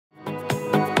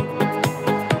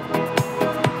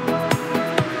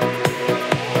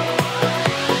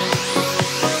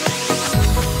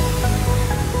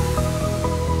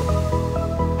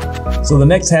So the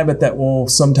next habit that will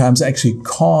sometimes actually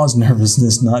cause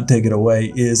nervousness, not take it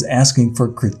away, is asking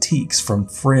for critiques from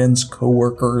friends,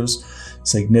 coworkers,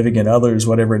 significant others,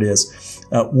 whatever it is.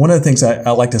 One of the things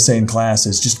I like to say in class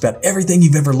is just about everything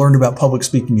you've ever learned about public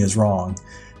speaking is wrong.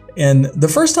 And the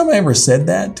first time I ever said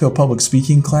that to a public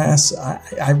speaking class,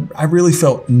 I really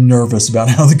felt nervous about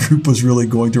how the group was really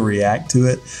going to react to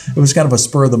it. It was kind of a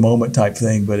spur of the moment type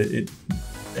thing, but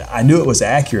I knew it was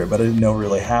accurate, but I didn't know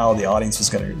really how the audience was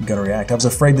going to react. I was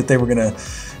afraid that they were going to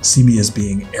see me as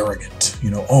being arrogant.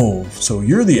 You know, oh, so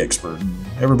you're the expert and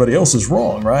everybody else is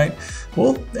wrong, right?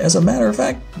 Well, as a matter of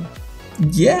fact,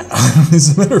 yeah.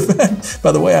 As a matter of fact,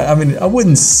 by the way, I mean, I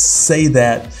wouldn't say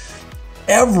that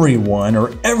everyone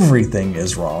or everything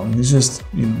is wrong. It's just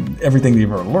everything you've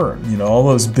ever learned. You know, all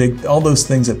those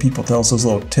things that people tell us, those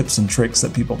little tips and tricks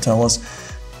that people tell us,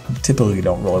 typically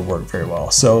don't really work very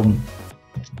well. So,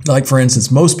 like for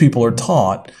instance, most people are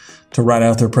taught to write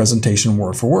out their presentation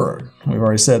word for word. We've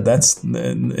already said that's,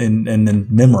 and then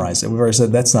memorize it. We've already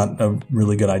said that's not a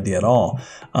really good idea at all.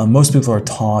 Most people are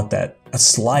taught that a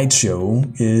slideshow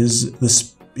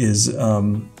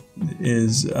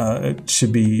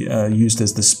should be used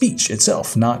as the speech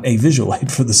itself, not a visual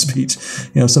aid for the speech.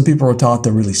 You know, some people are taught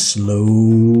to really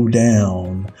slow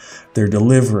down their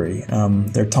delivery.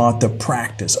 They're taught to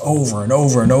practice over and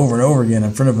over and over and over again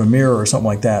in front of a mirror or something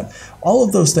like that. All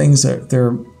of those things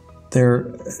they're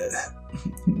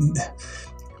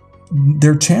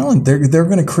challenged. They're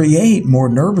going to create more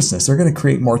nervousness. They're going to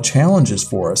create more challenges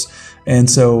for us. And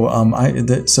so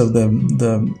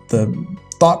the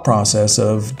thought process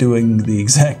of doing the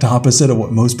exact opposite of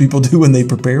what most people do when they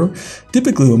prepare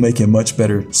typically will make you a much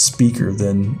better speaker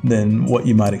than what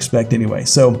you might expect anyway.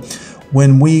 So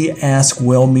when we ask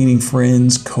well-meaning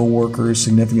friends, coworkers,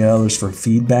 significant others for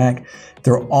feedback,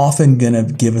 they're often going to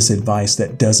give us advice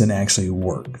that doesn't actually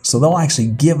work. So they'll actually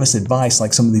give us advice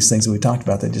like some of these things that we talked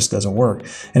about that just doesn't work.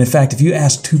 And in fact, if you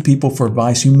ask two people for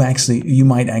advice, you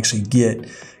might actually get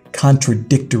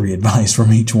contradictory advice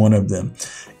from each one of them.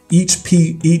 Each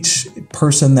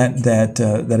person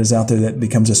that is out there that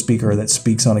becomes a speaker or that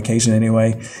speaks on occasion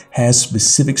anyway has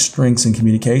specific strengths in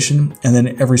communication, and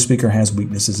then every speaker has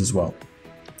weaknesses as well.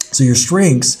 So your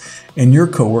strengths and your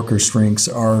coworkers' strengths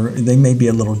they may be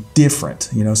a little different,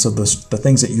 you know. So the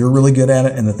things that you're really good at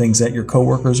and the things that your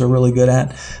coworkers are really good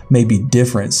at may be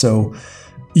different. So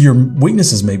your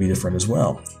weaknesses may be different as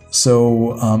well.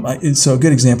 So, so a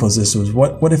good example is this: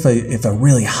 what if a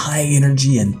really high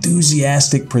energy,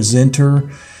 enthusiastic presenter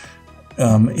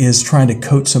is trying to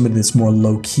coach somebody that's more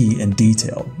low key and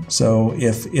detailed. So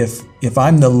if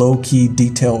I'm the low key,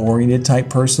 detail oriented type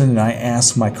person, and I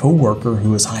ask my coworker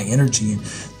who is high energy and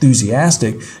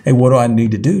enthusiastic, hey, what do I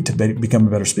need to do to become a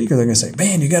better speaker? They're going to say,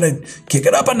 man, you got to kick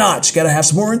it up a notch. You got to have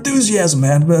some more enthusiasm,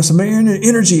 man, some more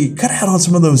energy. Cut out on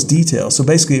some of those details. So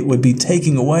basically, it would be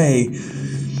taking away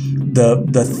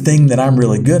the thing that I'm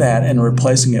really good at and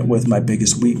replacing it with my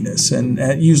biggest weakness. And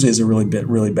that usually is a really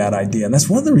bad idea. And that's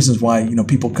one of the reasons why, you know,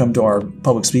 people come to our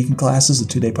public speaking classes, the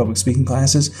 2-day public speaking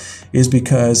classes, is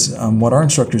because what our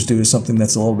instructors do is something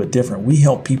that's a little bit different. We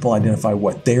help people identify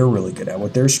what they're really good at,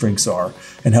 what their strengths are,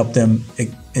 and help them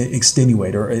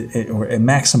extenuate or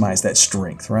maximize that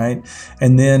strength, right?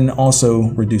 And then also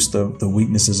reduce the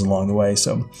weaknesses along the way.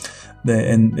 So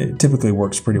and it typically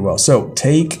works pretty well. So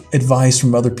take advice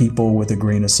from other people with a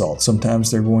grain of salt. Sometimes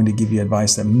they're going to give you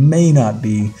advice that may not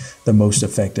be the most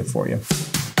effective for you.